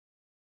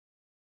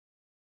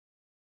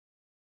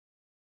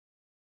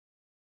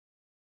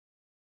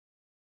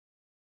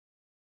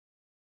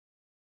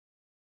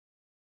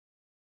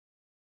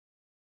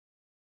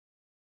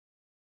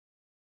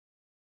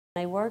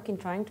I work in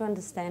trying to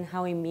understand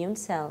how immune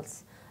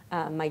cells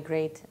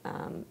migrate,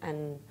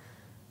 and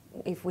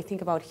if we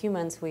think about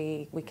humans,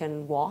 we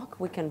can walk,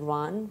 we can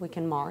run, we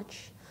can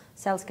march.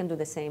 Cells can do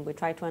the same. We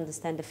try to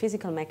understand the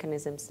physical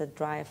mechanisms that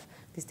drive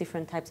these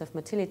different types of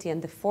motility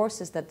and the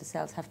forces that the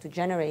cells have to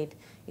generate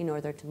in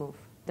order to move.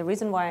 The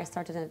reason why I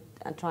started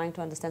trying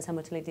to understand cell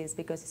motility is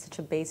because it's such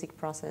a basic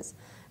process.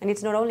 And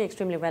it's not only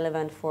extremely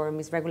relevant for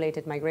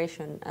misregulated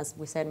migration, as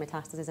we said,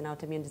 metastasis and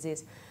autoimmune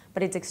disease,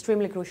 but it's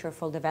extremely crucial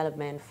for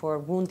development, for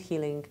wound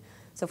healing.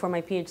 So for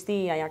my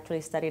PhD, I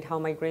actually studied how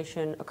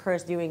migration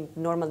occurs during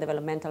normal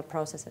developmental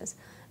processes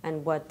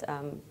and what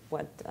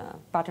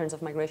patterns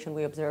of migration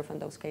we observe in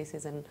those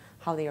cases and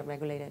how they are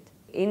regulated.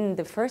 In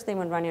the first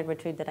Damon Runyon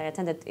retreat that I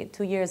attended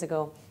 2 years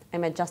ago, I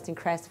met Justin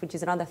Crest, which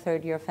is another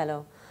third-year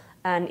fellow.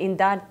 And in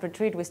that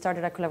retreat, we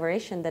started a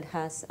collaboration that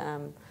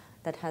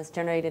has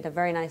generated a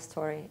very nice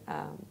story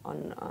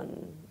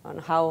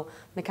on how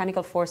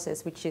mechanical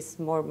forces, which is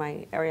more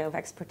my area of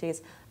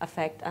expertise,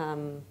 affect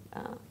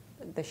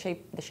the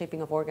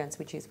shaping of organs,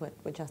 which is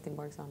what Justin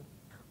works on.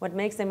 What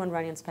makes Damon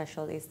Runyon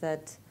special is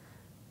that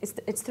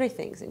it's three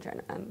things in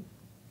general,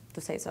 to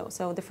say so.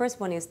 So the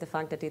first one is the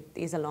fact that it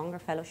is a longer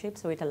fellowship,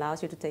 so it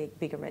allows you to take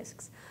bigger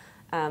risks.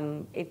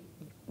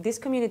 This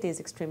community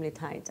is extremely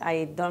tight.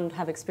 I don't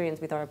have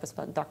experience with our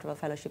postdoctoral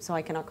fellowship, so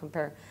I cannot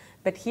compare.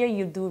 But here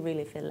you do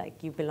really feel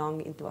like you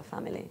belong into a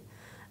family.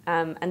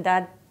 And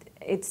that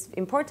it's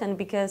important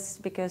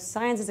because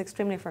science is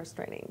extremely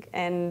frustrating.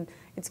 And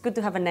it's good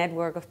to have a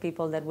network of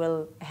people that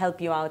will help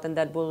you out and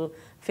that will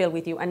feel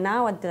with you. And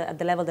now at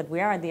the level that we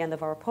are at the end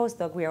of our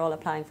postdoc, we are all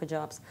applying for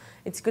jobs.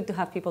 It's good to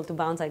have people to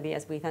bounce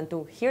ideas with and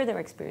to hear their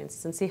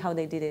experiences and see how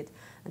they did it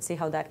and see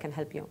how that can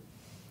help you.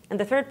 And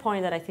the third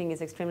point that I think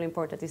is extremely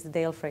important is the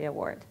Dale Frey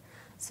Award.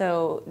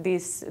 So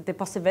the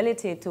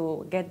possibility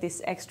to get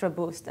this extra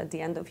boost at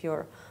the end of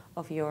your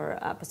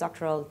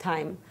postdoctoral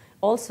time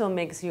also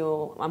makes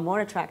you a more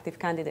attractive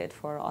candidate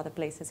for other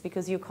places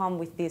because you come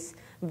with this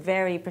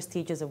very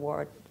prestigious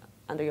award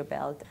under your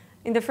belt.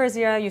 In the first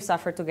year, you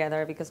suffer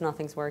together because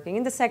nothing's working.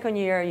 In the second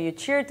year, you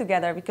cheer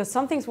together because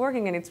something's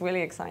working and it's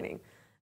really exciting.